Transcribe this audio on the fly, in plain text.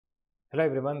Hello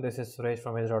everyone, this is Suresh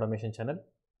from his automation channel.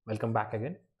 Welcome back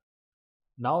again.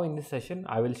 Now in this session,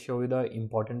 I will show you the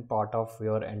important part of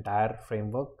your entire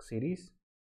framework series,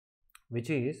 which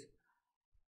is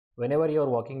whenever you are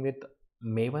working with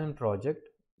Maven project,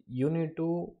 you need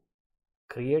to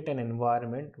create an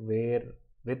environment where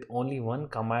with only one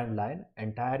command line,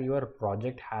 entire your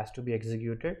project has to be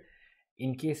executed.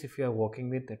 In case if you are working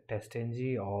with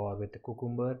TestNG or with the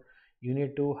Cucumber, you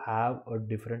need to have a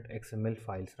different XML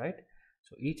files, right?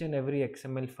 So each and every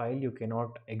XML file you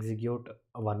cannot execute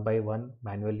one by one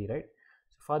manually, right?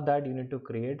 So for that you need to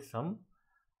create some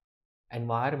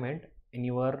environment in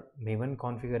your Maven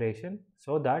configuration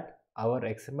so that our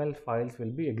XML files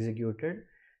will be executed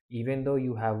even though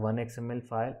you have one XML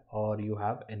file or you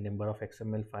have a number of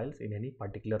XML files in any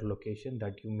particular location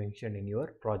that you mentioned in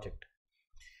your project.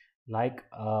 Like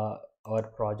our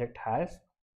project has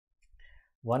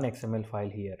one XML file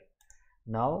here.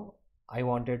 Now I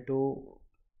wanted to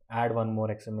add one more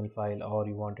XML file, or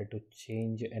you wanted to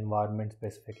change environment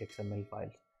specific XML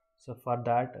files. So for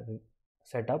that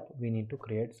setup we need to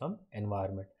create some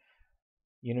environment.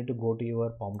 You need to go to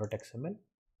your pom.xml,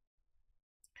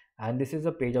 and this is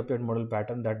a page object model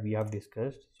pattern that we have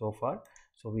discussed so far.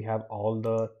 So we have all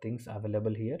the things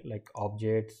available here, like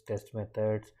objects, test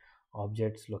methods,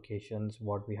 objects, locations,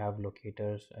 what we have,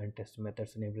 locators and test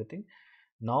methods and everything.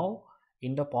 Now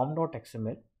in the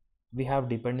pom.xml we have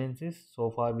dependencies. So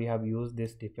far we have used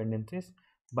these dependencies,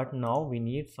 but now we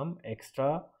need some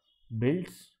extra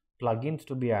builds plugins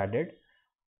to be added.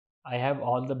 I have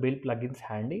all the build plugins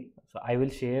handy, so I will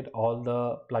share all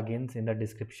the plugins in the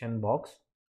description box.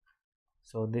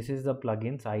 So this is the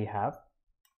plugins I have,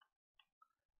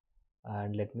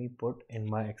 and let me put in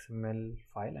my XML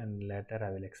file and later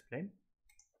I will explain.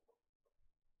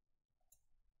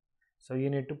 So you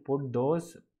need to put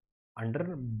those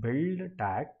under build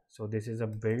tag. So this is a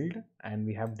build and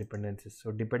we have dependencies.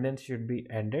 So dependency should be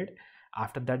ended.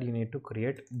 After that you need to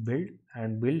create build,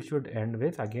 and build should end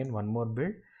with again one more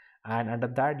build, and under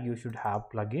that you should have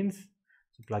plugins.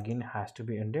 So plugin has to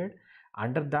be ended.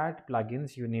 Under that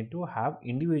plugins you need to have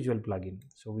individual plugin.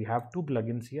 So we have two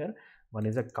plugins here. One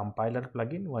is a compiler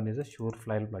plugin, one is a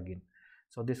Surefly plugin.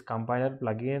 So this compiler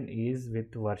plugin is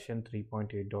with version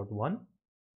 3.8.1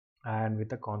 and with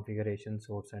the configuration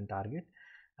source and target,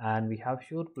 and we have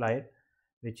Surefly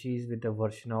which is with the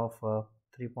version of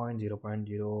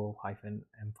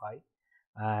 3.0.0-m5,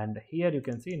 and here you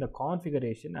can see in the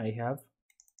configuration I have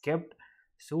kept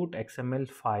suit XML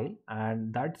file,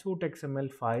 and that suit XML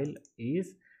file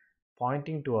is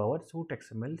pointing to our suit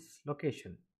XML's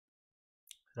location,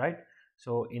 right?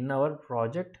 So in our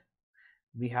project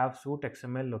we have suit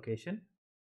XML location.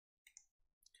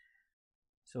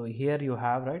 So here you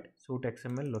have, right, suit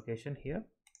XML location here.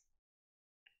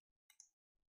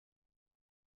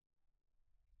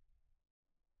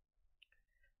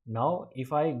 Now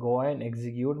if I go and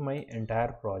execute my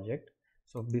entire project,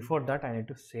 so before that I need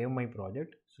to save my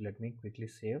project. So let me quickly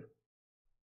save.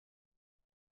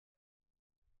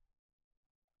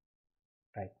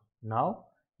 Right, now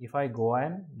if I go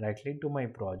and right click to my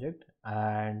project,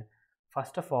 and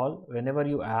first of all whenever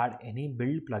you add any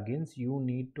build plugins you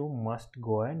need to must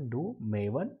go and do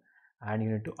Maven, and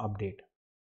you need to update.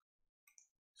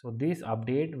 So this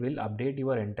update will update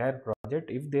your entire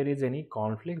project. If there is any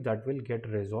conflict, that will get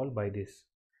resolved by this.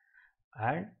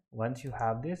 And once you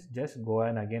have this, just go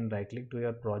and again right click to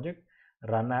your project,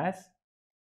 run as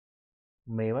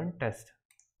Maven test.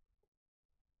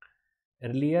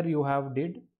 Earlier you have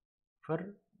did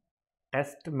for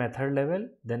test method level,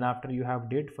 then after you have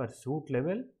did for suit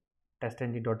level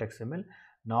testng.xml.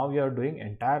 Now we are doing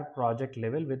entire project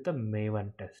level with the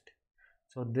Maven test.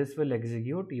 So this will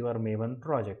execute your Maven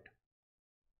project.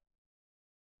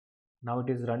 Now it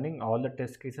is running all the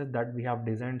test cases that we have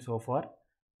designed so far,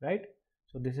 right?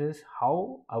 So this is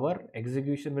how our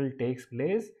execution will take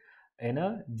place in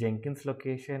a Jenkins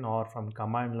location, or from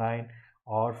command line,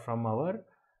 or from our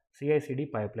CI/CD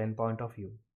pipeline point of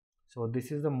view. So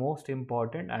this is the most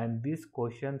important, and these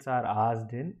questions are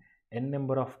asked in n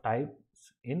number of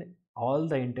types in all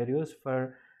the interviews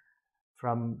for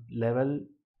from level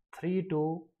 3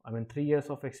 to 3 years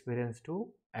of experience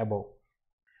to above.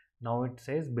 Now it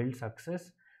says build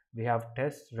success. We have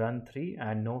tests run 3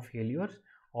 and no failures.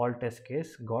 All test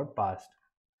case got passed,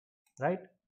 right?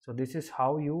 So this is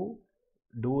how you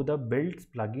do the builds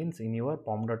plugins in your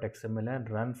pom.xml and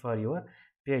run for your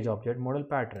page object model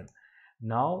pattern.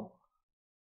 Now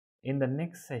in the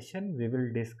next session we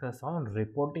will discuss on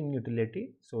reporting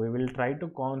utility. So we will try to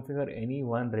configure any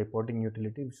one reporting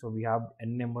utility. So we have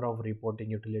n number of reporting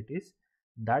utilities,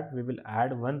 that we will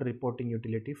add one reporting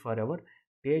utility for our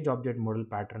page object model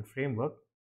pattern framework,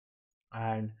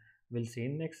 and we'll see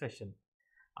in next session.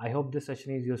 I hope this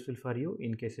session is useful for you.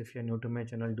 In case if you're new to my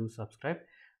channel, do subscribe,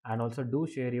 and also do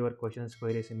share your questions,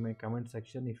 queries in my comment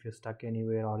section if you're stuck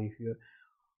anywhere, or if you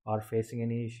are facing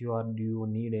any issue, or do you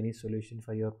need any solution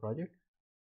for your project.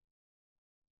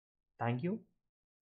 Thank you.